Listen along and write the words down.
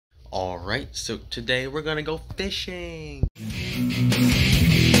Alright, so today we're gonna go fishing!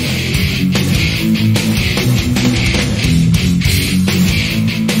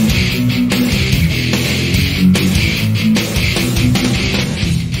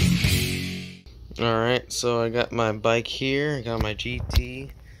 Alright, so I got my bike here, I got my GT,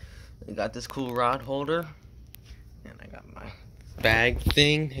 I got this cool rod holder, and I got my bag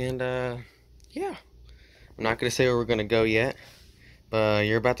thing, and yeah. I'm not gonna say where we're gonna go yet, but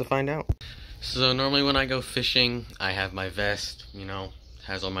you're about to find out. So normally when I go fishing, I have my vest, you know,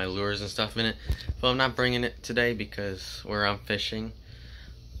 has all my lures and stuff in it, but I'm not bringing it today because where I'm fishing,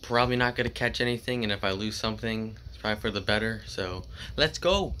 probably not gonna catch anything, and if I lose something, it's probably for the better, so let's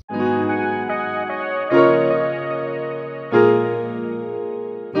go!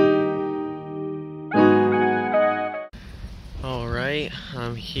 Alright,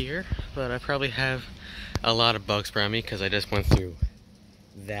 I'm here, but I probably have a lot of bug spray on me because I just went through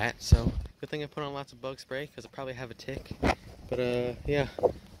that, so good thing I put on lots of bug spray because I probably have a tick. But yeah,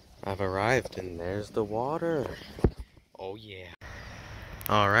 I've arrived and there's the water. Oh yeah.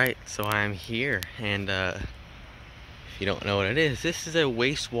 Alright, so I'm here, and if you don't know what it is, this is a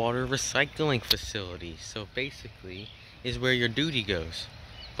wastewater recycling facility. So basically is where your duty goes.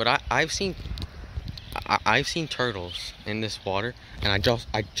 But I've seen turtles in this water, and I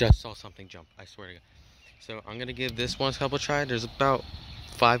just saw something jump, I swear to God. So I'm gonna give this one a couple try. There's about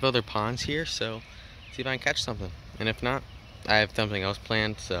 5 other ponds here, so see if I can catch something. And if not, I have something else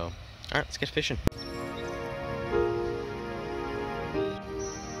planned, so alright, let's get fishing.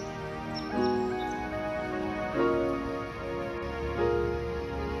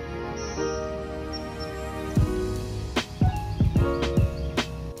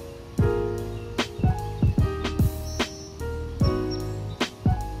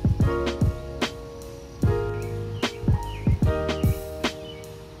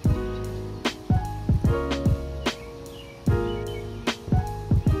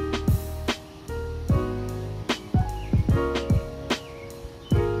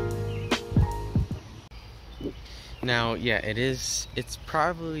 Now, yeah, it's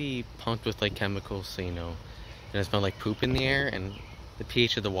probably pumped with like chemicals, so you know, it smells like poop in the air, and the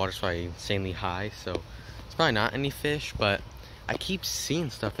pH of the water is probably insanely high, so it's probably not any fish. But I keep seeing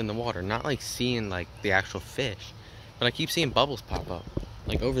stuff in the water, not like seeing like the actual fish, but I keep seeing bubbles pop up.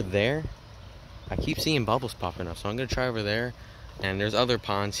 Like over there, I keep seeing bubbles popping up, so I'm gonna try over there. And there's other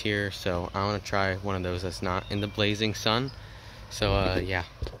ponds here, so I want to try one of those that's not in the blazing sun. So yeah.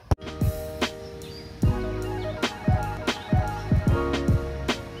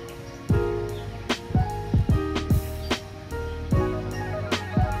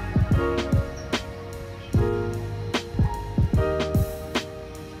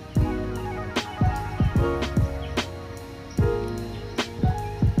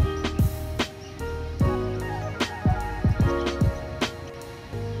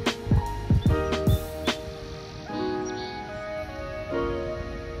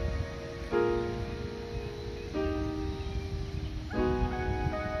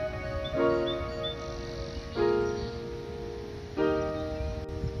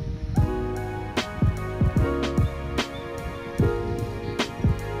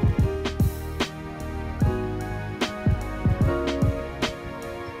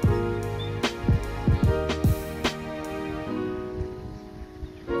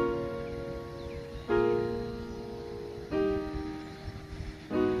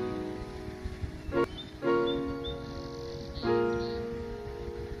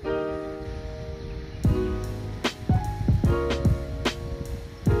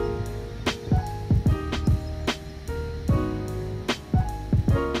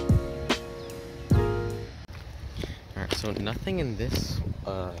 So nothing in this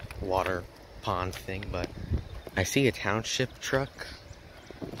water pond thing, but I see a township truck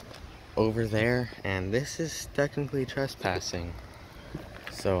over there, and this is technically trespassing.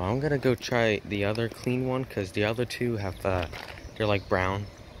 So I'm gonna go try the other clean one, because the other two have they're like brown,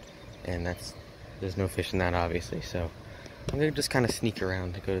 and there's no fish in that obviously. So I'm gonna just kind of sneak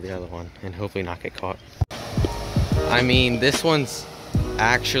around to go to the other one and hopefully not get caught. I mean, this one's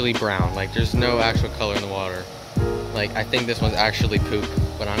actually brown, like there's no actual color in the water. Like, I think this one's actually poop,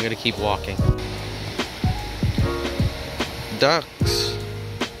 but I'm gonna keep walking. Ducks!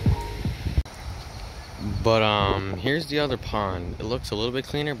 But, here's the other pond. It looks a little bit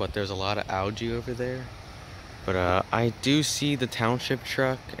cleaner, but there's a lot of algae over there. But, I do see the township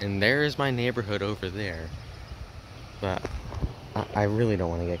truck, and there is my neighborhood over there. But, I really don't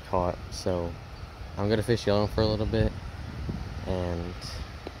want to get caught, so I'm gonna fish yellow for a little bit, and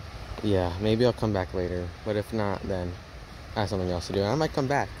yeah, maybe I'll come back later, but if not, then I have something else to do. I might come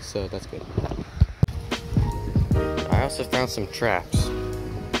back, so that's good. I also found some traps,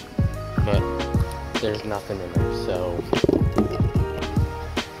 but there's nothing in them, so.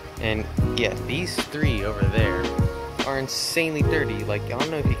 And yeah, these three over there are insanely dirty. Like, I don't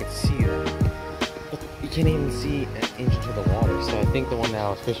know if you can see that, but you can't even see an inch into the water. So I think the one that I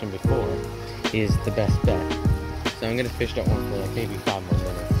was fishing before is the best bet. So I'm gonna fish that one for like maybe 5 more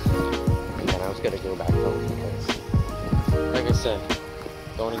minutes, and then I was gonna go back home because, like I said,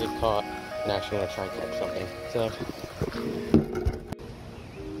 don't want to get caught and actually want to try and catch something. So.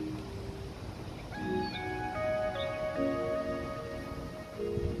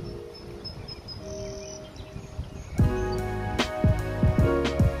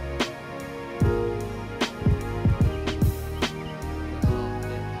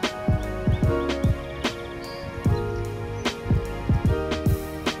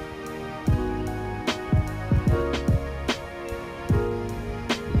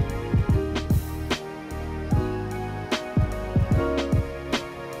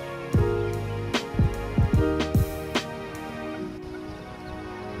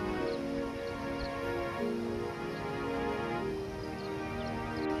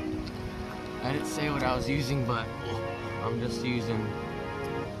 I didn't say what I was using, but I'm just using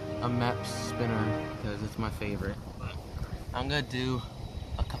a MEP spinner because it's my favorite. But I'm gonna do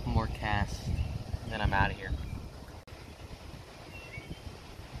a couple more casts and then I'm out of here.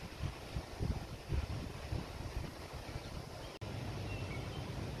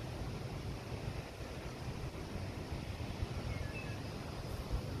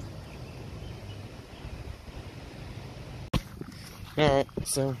 Alright,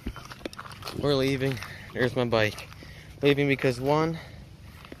 so we're leaving. There's my bike. Leaving because 1,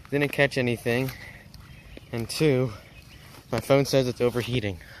 didn't catch anything, and 2, my phone says it's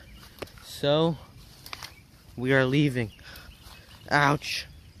overheating. So we are leaving. Ouch.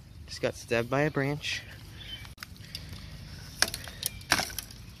 Just got stabbed by a branch.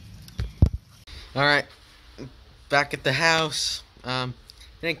 Alright, back at the house.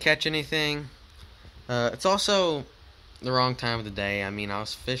 Didn't catch anything. It's also the wrong time of the day. I mean, I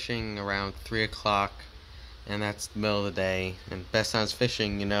was fishing around 3 o'clock, and that's the middle of the day. And best times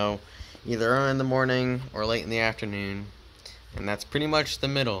fishing, you know, either early in the morning or late in the afternoon, and that's pretty much the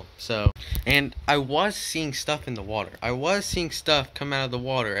middle. So, and I was seeing stuff in the water. I was seeing stuff come out of the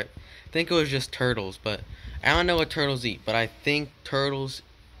water. I think it was just turtles, but I don't know what turtles eat. But I think turtles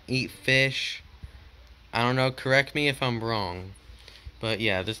eat fish. I don't know. Correct me if I'm wrong. But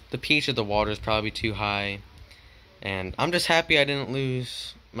yeah, the pH of the water is probably too high. And I'm just happy I didn't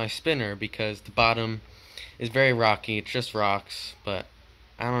lose my spinner because the bottom is very rocky. It's just rocks, but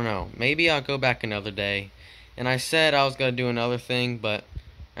I don't know. Maybe I'll go back another day. And I said I was going to do another thing, but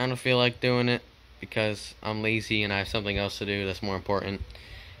I don't feel like doing it because I'm lazy and I have something else to do that's more important.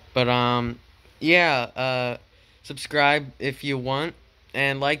 But yeah, subscribe if you want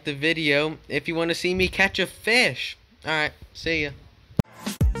and like the video if you want to see me catch a fish. Alright, see ya.